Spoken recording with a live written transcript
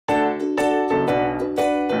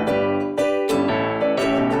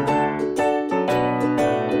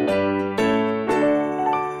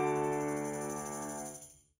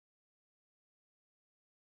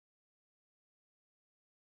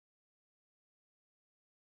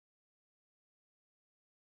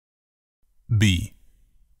Be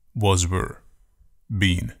was were,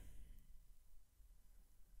 been.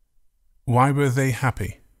 Why were they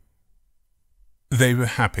happy? They were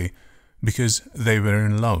happy because they were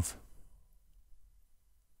in love.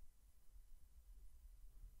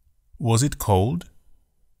 Was it cold?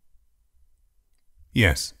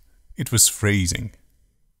 Yes, it was freezing.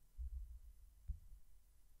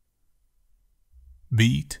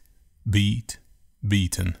 Beat, beat,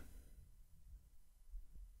 beaten.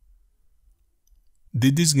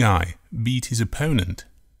 Did this guy beat his opponent?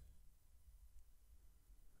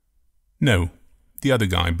 No, the other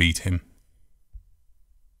guy beat him.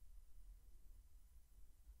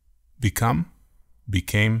 Become,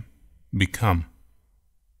 became, become.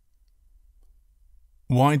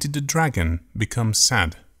 Why did the dragon become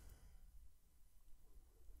sad?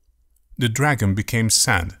 The dragon became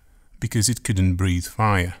sad because it couldn't breathe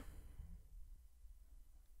fire.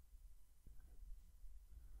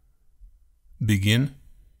 Begin,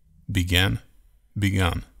 began,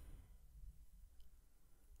 begun.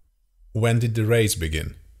 When did the race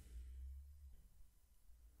begin?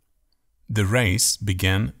 The race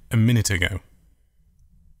began a minute ago.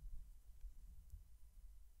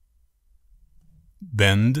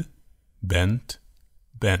 Bend, bent,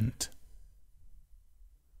 bent.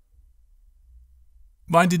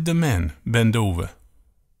 Why did the man bend over?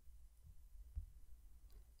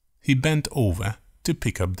 He bent over to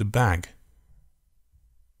pick up the bag.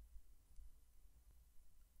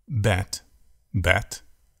 Bet, bet,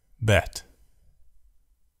 bet.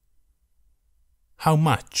 How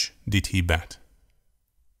much did he bet?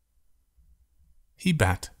 He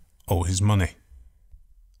bet all his money.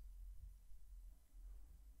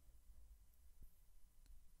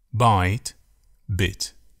 Bite,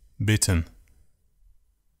 bit, bitten.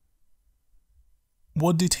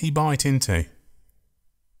 What did he bite into?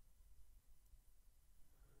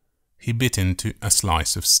 He bit into a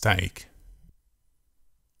slice of steak.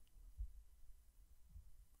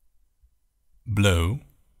 Blow,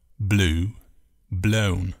 blew,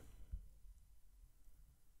 blown.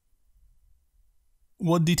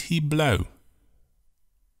 What did he blow?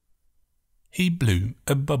 He blew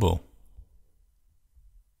a bubble.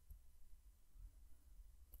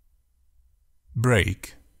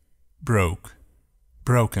 Break, broke,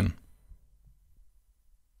 broken.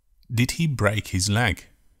 Did he break his leg?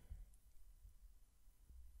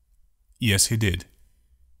 Yes, he did.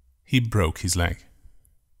 He broke his leg.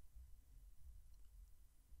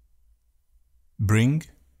 Bring,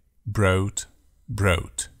 brought,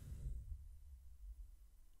 brought.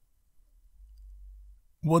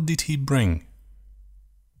 What did he bring?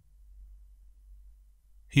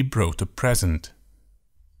 He brought a present.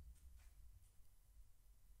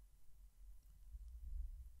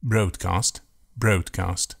 Broadcast,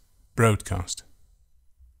 broadcast, broadcast.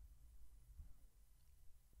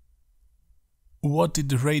 What did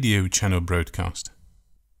the radio channel broadcast?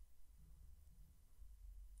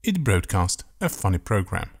 It broadcast a funny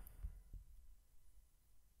program.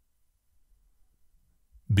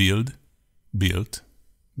 Build, built,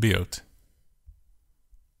 built.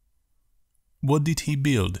 What did he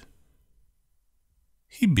build?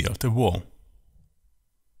 He built a wall.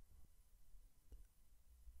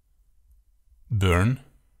 Burn,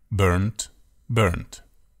 burnt, burnt.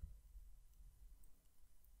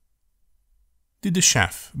 Did the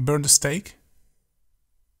chef burn the steak?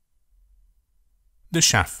 The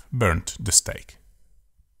chef burnt the steak.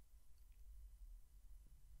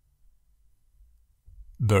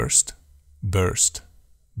 Burst, burst,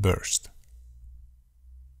 burst.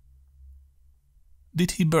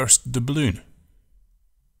 Did he burst the balloon?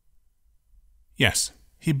 Yes,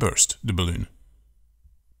 he burst the balloon.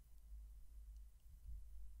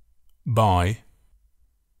 Buy.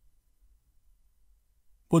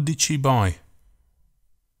 What did she buy?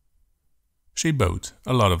 She bought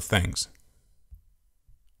a lot of things.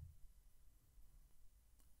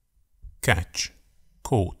 Catch,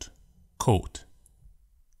 caught, caught.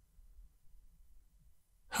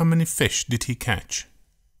 How many fish did he catch?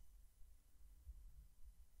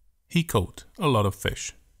 He caught a lot of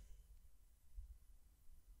fish.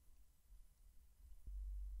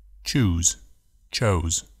 Choose,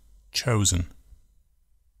 chose, chosen.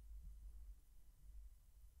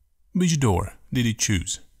 Which door did he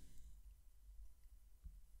choose?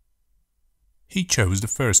 He chose the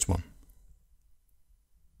first one.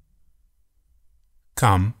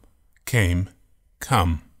 Come, came,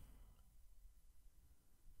 come.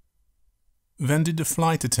 When did the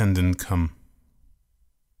flight attendant come?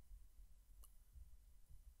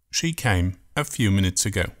 She came a few minutes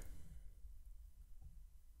ago.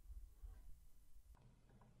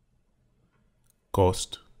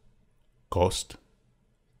 Cost, cost,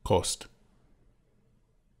 cost.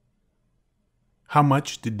 How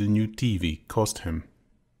much did the new TV cost him?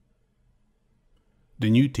 The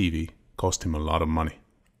new TV cost him a lot of money.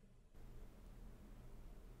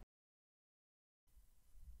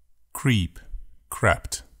 Creep,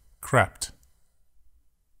 crept, crept.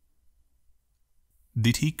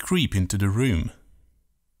 Did he creep into the room?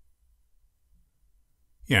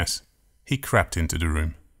 Yes, he crept into the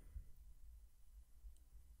room.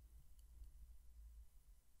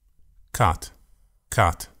 Cut,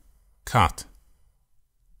 cut, cut.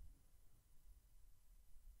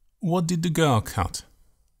 What did the girl cut?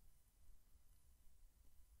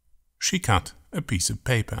 She cut a piece of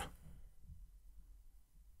paper.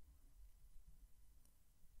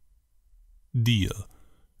 Deal,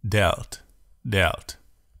 dealt, dealt.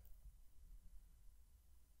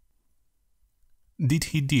 Did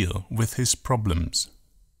he deal with his problems?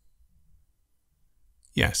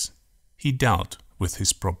 Yes, he dealt with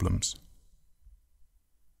his problems.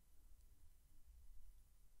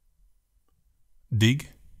 Dig,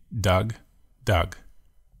 dug, dug.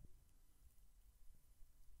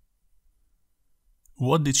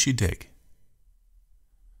 What did she dig?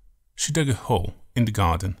 She dug a hole in the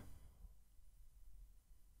garden.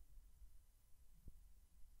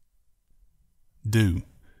 Do,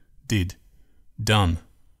 did, done.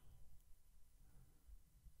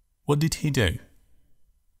 What did he do?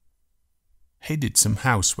 He did some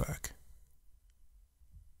housework.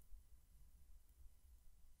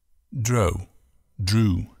 Drew,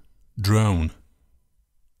 drew, drone.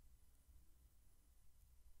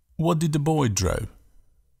 What did the boy draw?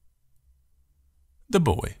 The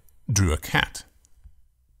boy drew a cat.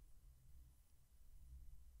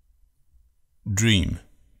 Dream,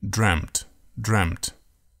 dreamt, dreamt.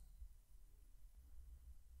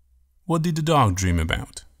 What did the dog dream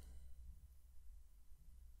about?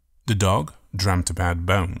 The dog dreamt about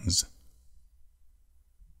bones.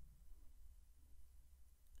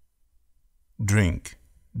 Drink,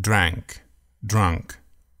 drank, drunk.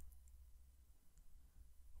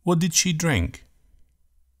 What did she drink?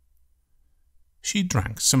 She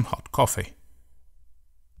drank some hot coffee.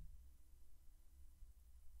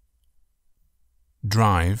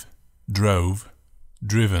 Drive, drove,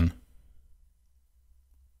 driven.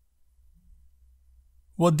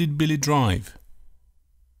 What did Billy drive?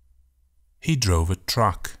 He drove a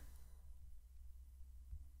truck.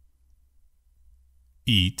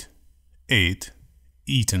 Eat, ate,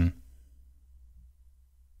 eaten.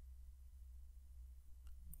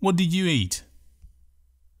 What did you eat?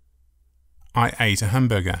 I ate a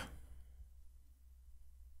hamburger.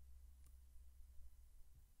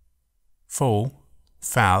 Fall,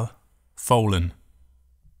 fell, fallen.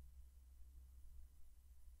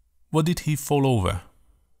 What did he fall over?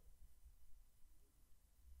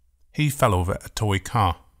 He fell over a toy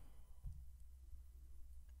car.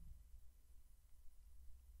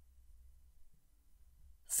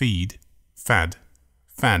 Feed, fed,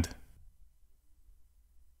 fed.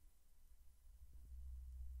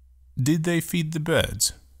 Did they feed the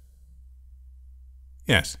birds?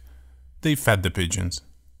 Yes, they fed the pigeons.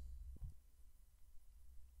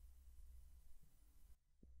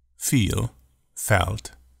 Feel,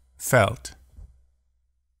 felt, felt.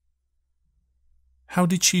 How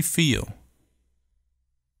did she feel?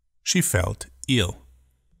 She felt ill.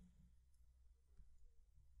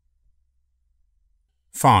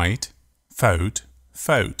 Fight, fought,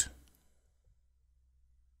 fought.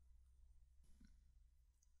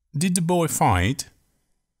 Did the boy fight?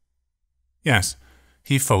 Yes,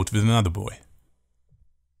 he fought with another boy.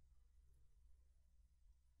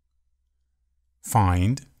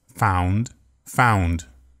 Find, found, found.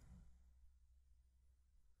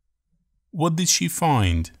 What did she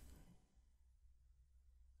find?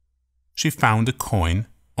 She found a coin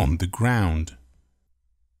on the ground.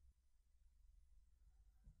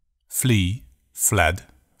 Flee, fled,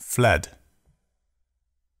 fled.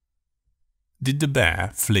 Did the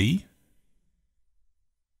bear flee?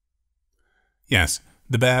 Yes,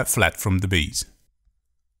 the bear fled from the bees.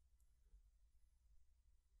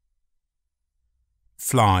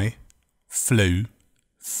 Fly, flew,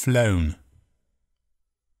 flown.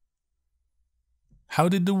 How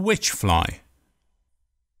did the witch fly?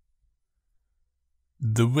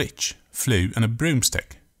 The witch flew on a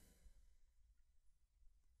broomstick.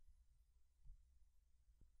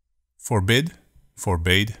 Forbid,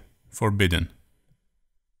 forbade, forbidden.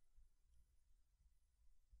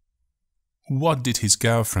 What did his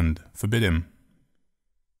girlfriend forbid him?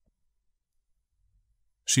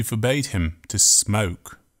 She forbade him to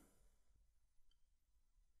smoke.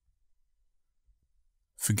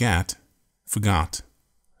 Forget, forgot,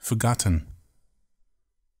 forgotten?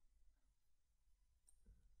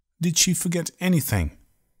 Did she forget anything?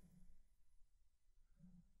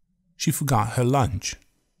 She forgot her lunch.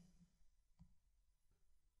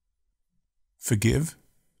 Forgive,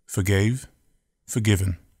 forgave,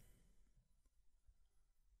 forgiven.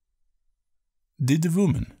 Did the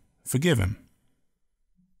woman forgive him?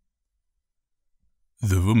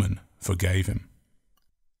 The woman forgave him.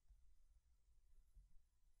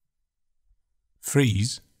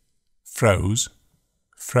 Freeze, froze,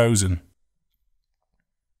 frozen.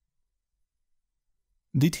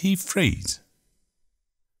 Did he freeze?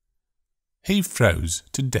 He froze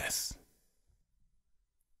to death.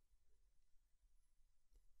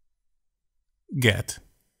 Get,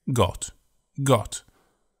 got, got.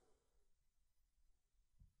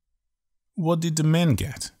 What did the man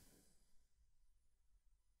get?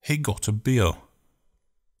 He got a bill.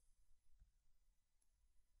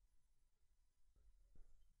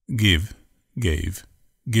 Give, gave,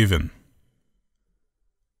 given.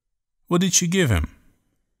 What did she give him?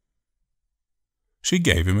 She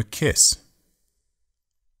gave him a kiss.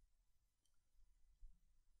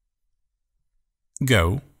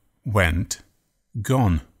 Go, went,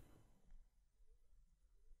 gone.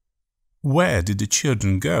 Where did the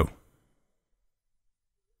children go?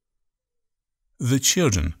 The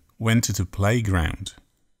children went to the playground.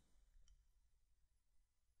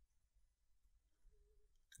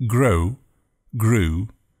 Grow, grew,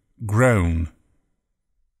 grown.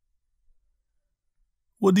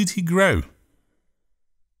 What did he grow?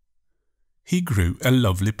 He grew a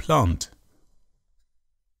lovely plant.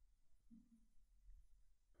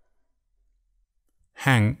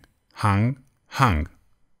 Hang, hung, hung.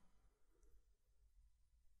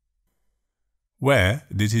 Where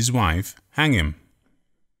did his wife hang him?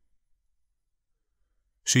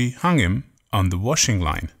 She hung him on the washing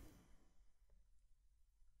line.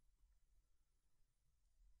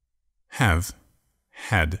 Have,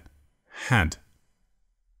 had, had.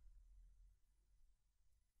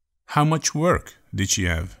 How much work did she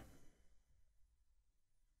have?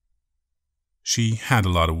 She had a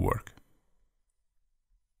lot of work.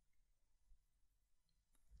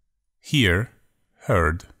 Hear,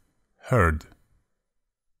 heard, heard.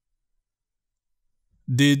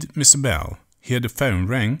 Did Mr. Bell hear the phone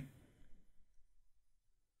ring?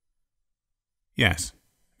 Yes,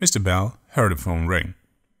 Mr. Bell heard the phone ring.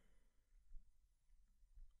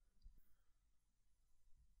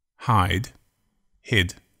 Hide,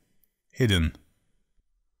 hid, hidden.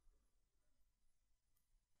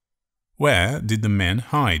 Where did the man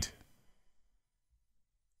hide?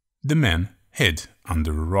 The man hid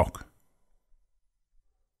under a rock.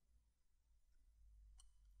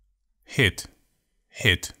 Hit,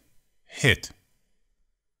 hit, hit.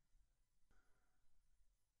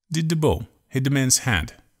 Did the ball hit the man's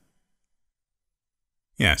head?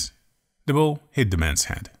 Yes, the ball hit the man's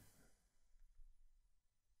head.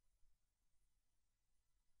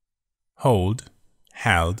 Hold,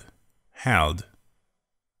 held, held.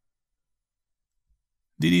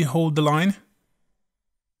 Did he hold the line?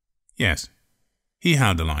 Yes, he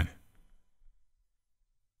held the line.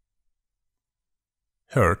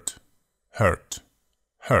 Hurt, hurt,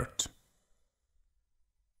 hurt.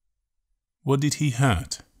 What did he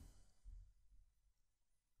hurt?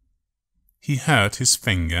 He hurt his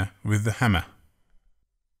finger with the hammer.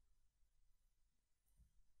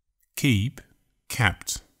 Keep,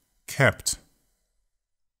 kept, kept.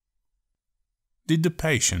 Did the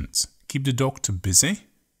patient keep the doctor busy?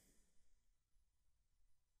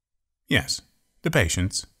 Yes, the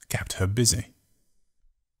patient kept her busy.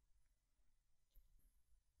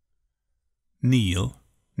 Kneel,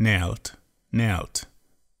 knelt, knelt.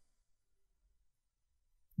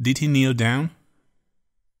 Did he kneel down?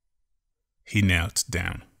 He knelt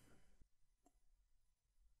down.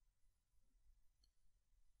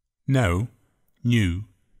 Know, knew,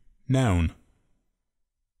 known.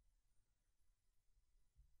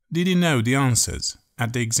 Did he know the answers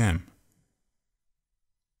at the exam?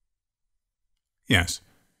 Yes,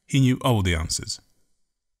 he knew all the answers.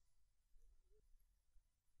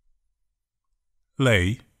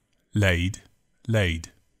 Lay, laid,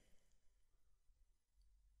 laid.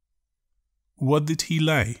 What did he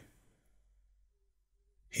lay?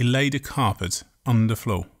 He laid a carpet on the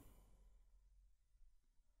floor.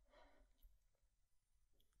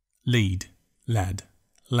 Lead, lad,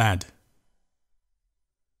 lad.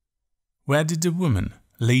 Where did the woman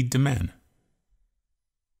lead the man?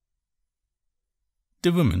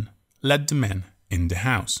 The woman led the man in the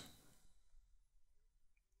house.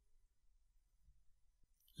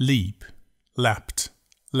 Leap, lapped,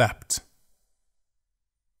 lapped.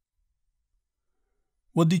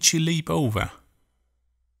 What did she leap over?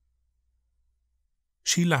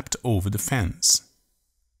 She leapt over the fence.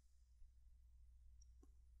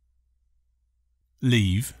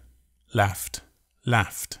 Leave, left,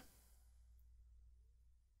 left.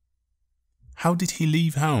 How did he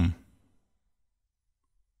leave home?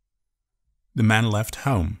 The man left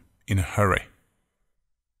home in a hurry.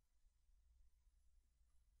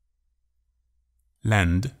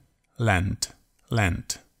 Lend, lent,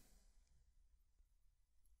 lent.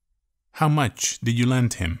 How much did you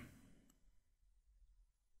lend him?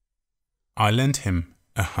 I lent him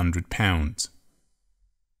 £100.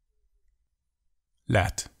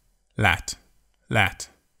 Let, let, let.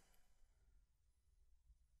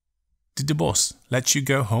 Did the boss let you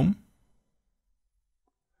go home?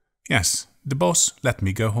 Yes, the boss let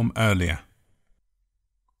me go home earlier.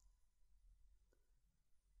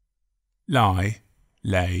 Lie,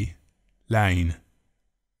 lay, lain.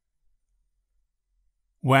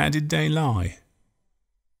 Where did they lie?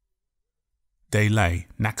 They lay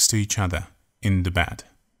next to each other in the bed.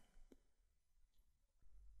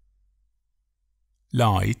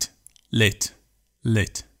 Light, lit,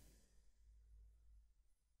 lit.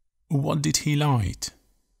 What did he light?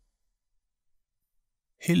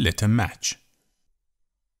 He lit a match.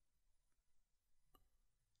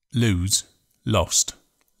 Lose, lost,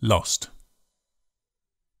 lost.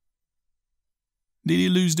 Did he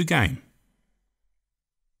lose the game?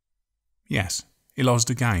 Yes, he lost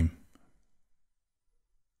the game.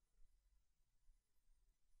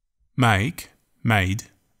 Make, made,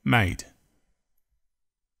 made.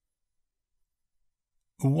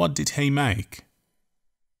 What did he make?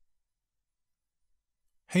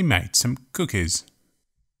 He made some cookies.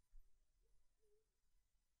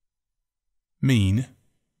 Mean,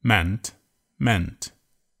 meant, meant.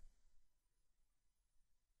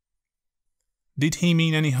 Did he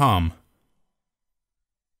mean any harm?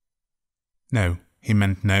 No, he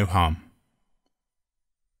meant no harm.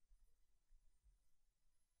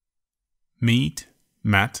 Meet,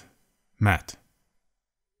 met, met.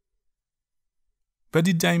 Where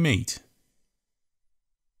did they meet?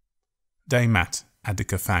 They met at the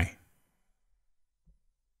cafe.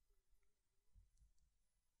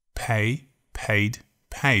 Pay, paid,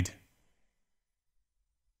 paid.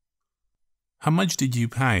 How much did you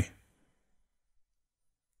pay?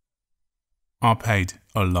 I paid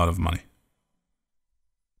a lot of money.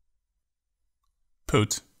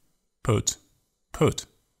 Put, put, put.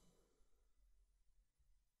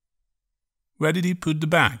 Where did he put the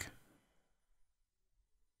bag?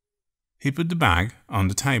 He put the bag on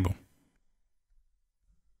the table.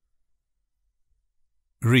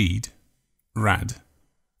 Read, read,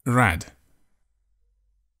 read.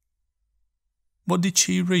 What did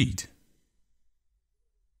she read?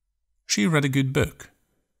 She read a good book.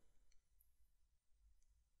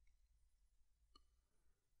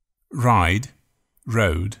 Ride,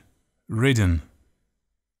 rode, ridden.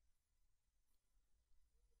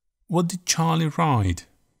 What did Charlie ride?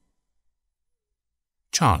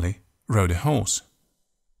 Charlie rode a horse.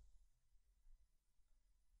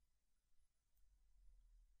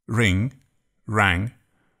 Ring, rang,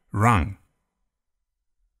 rung.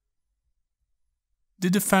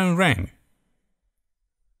 Did the phone ring?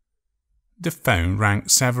 The phone rang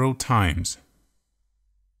several times.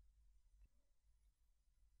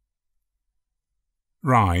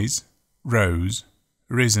 Rise, rose,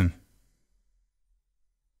 risen.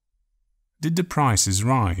 Did the prices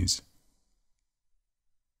rise?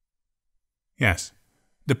 Yes,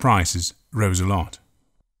 the prices rose a lot.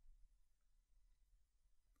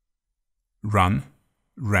 Run,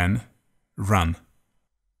 ran, run.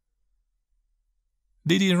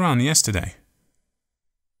 Did he run yesterday?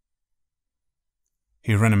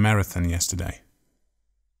 He ran a marathon yesterday.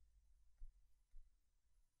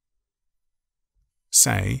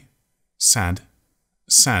 Say, said,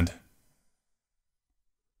 said.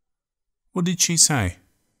 What did she say?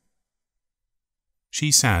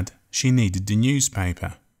 She said she needed the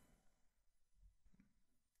newspaper.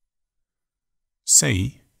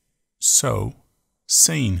 See, saw,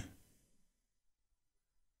 seen.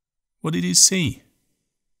 What did he see?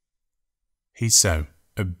 He saw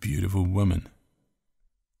a beautiful woman.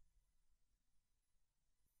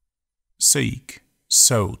 Seek,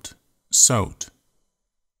 sought, sought.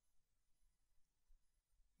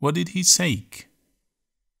 What did he seek?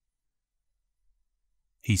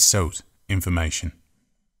 He sought information.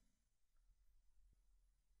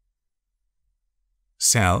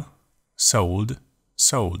 Sell, sold,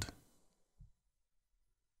 sold.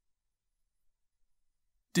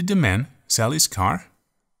 Did the man sell his car?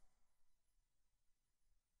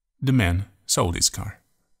 The man sold his car.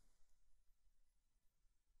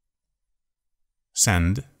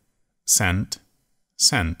 send, sent,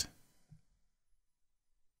 sent.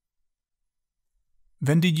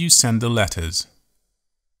 When did you send the letters?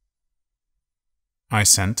 I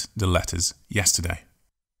sent the letters yesterday.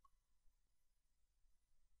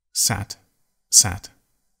 Sat, sat,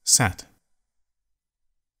 sat.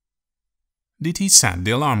 Did he set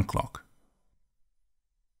the alarm clock?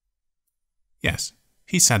 Yes,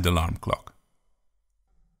 he set the alarm clock.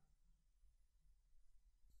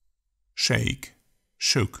 Shake,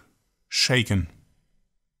 shook, shaken.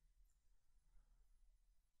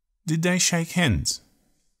 Did they shake hands?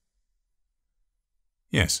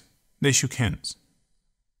 Yes, they shook hands.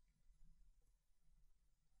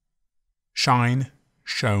 Shine,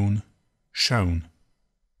 shone, shone.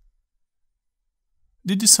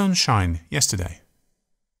 Did the sun shine yesterday?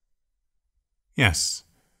 Yes,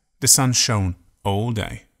 the sun shone all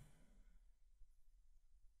day.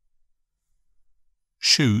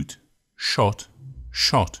 Shoot, shot,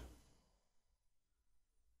 shot.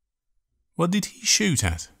 What did he shoot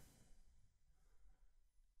at?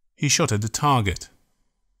 He shot at the target.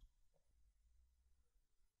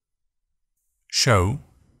 Show,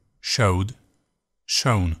 showed,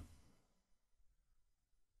 shown.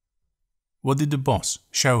 What did the boss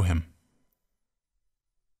show him?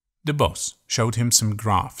 The boss showed him some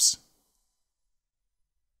graphs.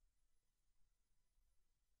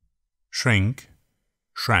 Shrink,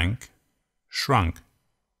 shrank, shrunk.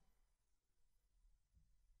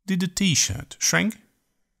 Did the t-shirt shrink?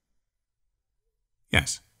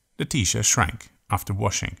 Yes, the t-shirt shrank after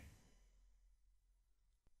washing.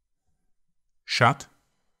 Shut,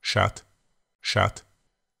 shut, shut.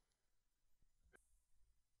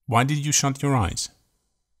 Why did you shut your eyes?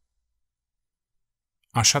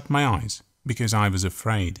 I shut my eyes because I was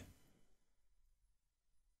afraid.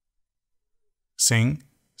 Sing,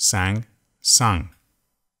 sang, sung.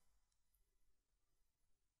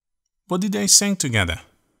 What did they sing together?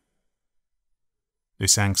 They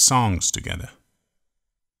sang songs together.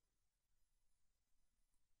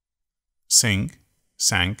 Sing,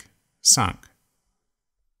 sang, sung.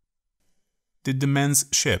 Did the men's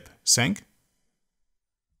ship sink?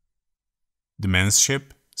 The men's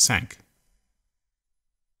ship sank.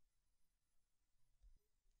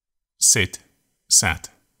 Sit, sat,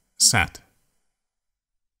 sat.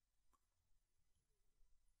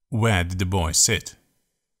 Where did the boy sit?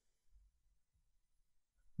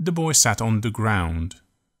 The boy sat on the ground.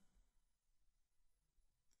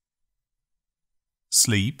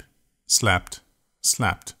 Sleep, slept,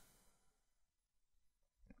 slept.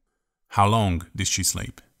 How long did she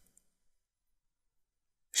sleep?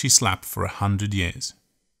 She slept for 100 years.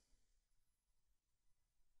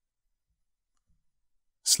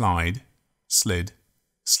 Slide, slid,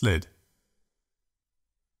 slid.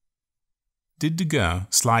 Did the girl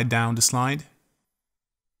slide down the slide?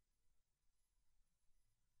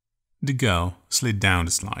 The girl slid down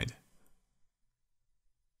the slide.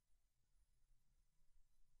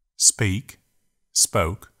 Speak,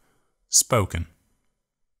 spoke, spoken.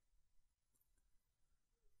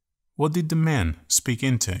 What did the men speak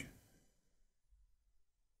into?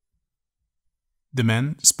 The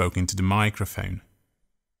men spoke into the microphone.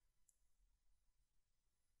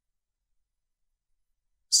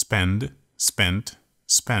 Spend, spent,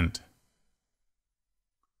 spent.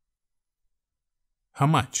 How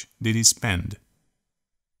much did he spend?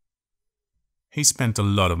 He spent a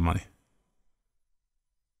lot of money.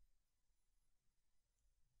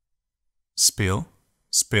 Spill,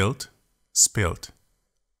 spilt, spilt.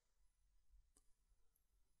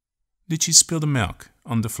 Did she spill the milk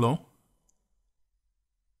on the floor?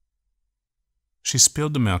 She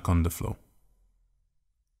spilled the milk on the floor.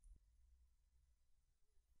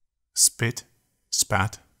 Spit,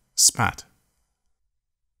 spat, spat.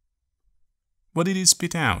 What did he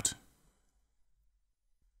spit out?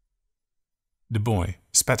 The boy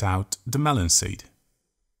spat out the melon seed.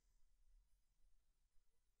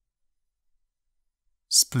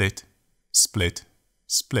 Split, split,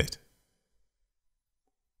 split.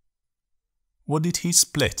 What did he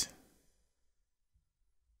split?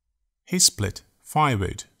 He split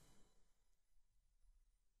firewood.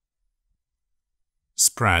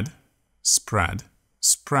 Spread, spread,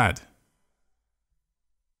 spread.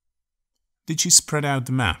 Did she spread out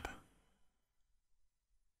the map?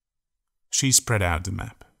 She spread out the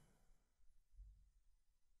map.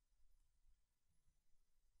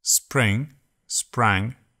 Spring,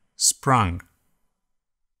 sprang, sprung.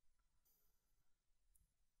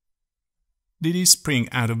 Did he spring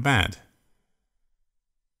out of bed?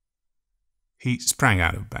 He sprang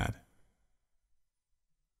out of bed.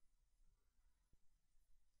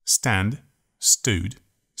 Stand, stood,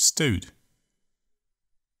 stewed.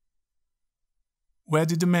 Where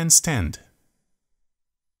did the man stand?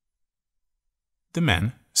 The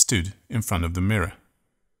man stood in front of the mirror.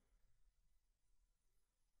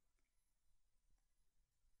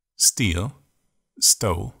 Steal,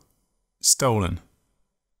 stole, stolen.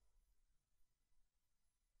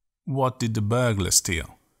 What did the burglar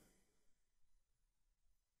steal?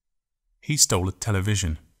 He stole a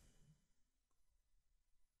television.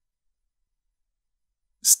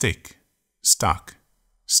 Stick, stuck,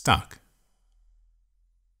 stuck.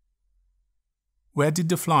 Where did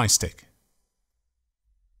the fly stick?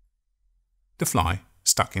 The fly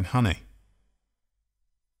stuck in honey.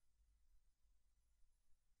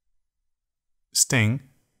 Sting,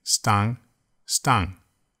 stung, stung.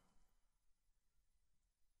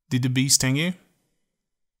 Did the bee sting you?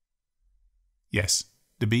 Yes,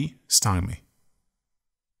 the bee stung me.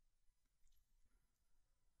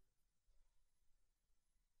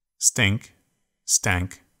 Stink,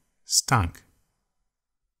 stank, stunk.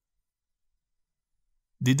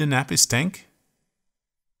 Did the nappy stink?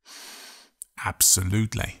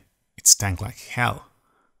 Absolutely. It stank like hell.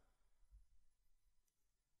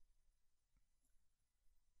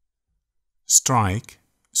 Strike,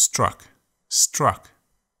 struck, struck.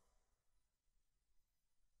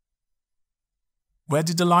 Where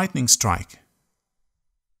did the lightning strike?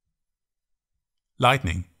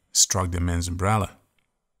 Lightning struck the man's umbrella.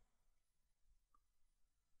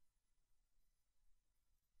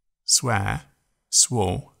 Swear,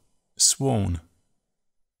 swore, sworn.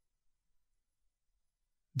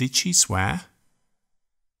 Did she swear?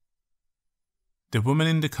 The woman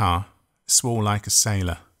in the car swore like a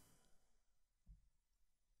sailor.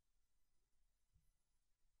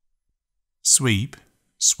 Sweep,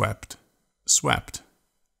 swept, swept.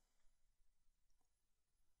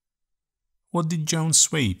 What did John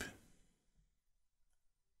sweep?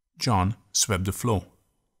 John swept the floor.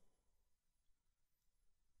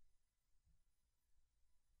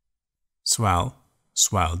 Swell,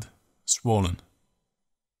 swelled, swollen.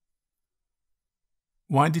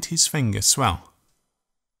 Why did his finger swell?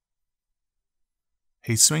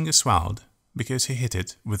 His finger swelled because he hit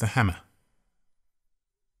it with a hammer.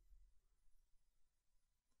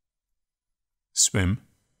 Swim,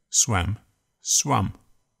 swam, swum.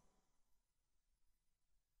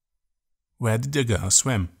 Where did the girl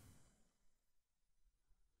swim?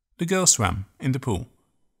 The girl swam in the pool.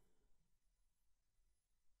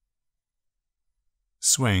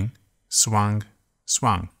 Swing, swung,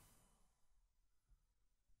 swung.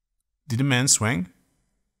 Did the man swing?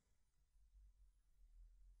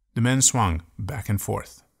 The man swung back and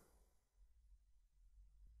forth.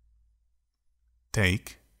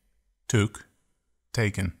 Take, took,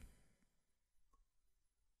 taken.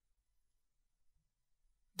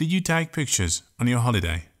 Did you take pictures on your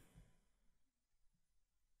holiday?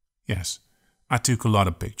 Yes, I took a lot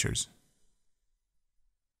of pictures.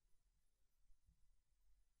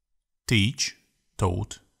 Teach,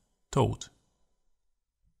 taught, taught.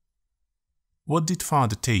 What did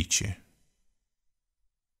father teach you?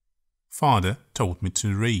 Father taught me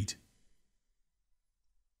to read.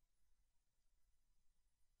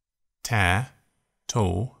 Tear,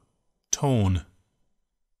 tore, torn.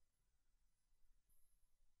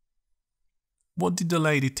 What did the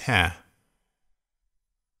lady tear?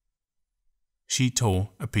 She tore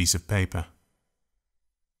a piece of paper.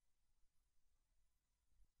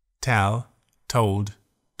 Tell, told,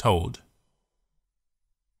 told.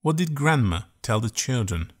 What did Grandma tell the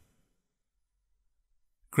children?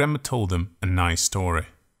 Grandma told them a nice story.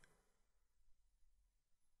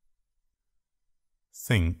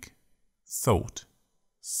 Think, thought,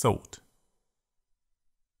 thought.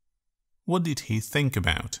 What did he think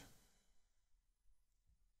about?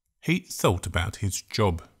 He thought about his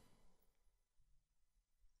job.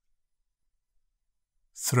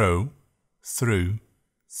 Throw, threw,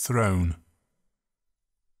 thrown.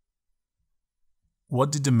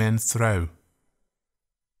 What did the man throw?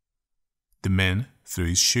 The man threw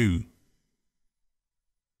his shoe.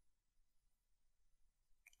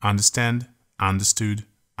 Understand, understood,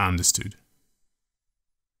 understood.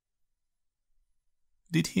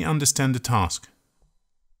 Did he understand the task?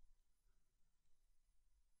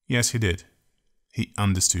 Yes, he did. He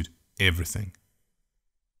understood everything.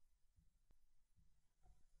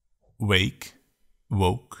 Wake,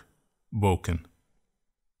 woke, woken.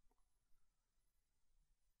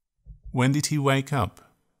 When did he wake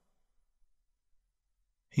up?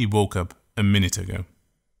 He woke up a minute ago.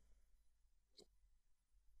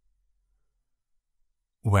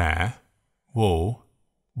 Wear, wore,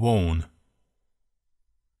 worn.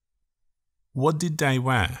 What did they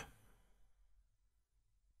wear?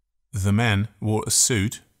 The man wore a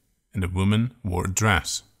suit and the woman wore a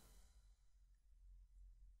dress.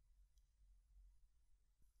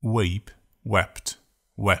 Weep, wept,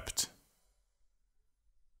 wept.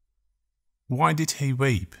 Why did he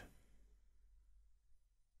weep?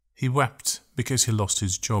 He wept because he lost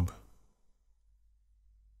his job.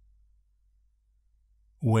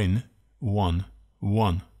 Win, won,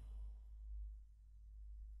 won.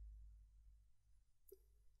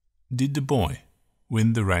 Did the boy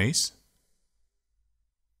win the race?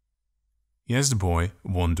 Yes, the boy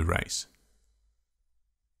won the race.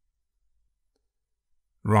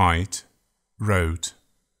 Write, wrote,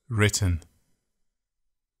 written.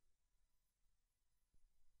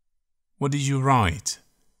 What did you write?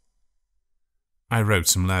 I wrote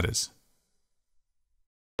some letters.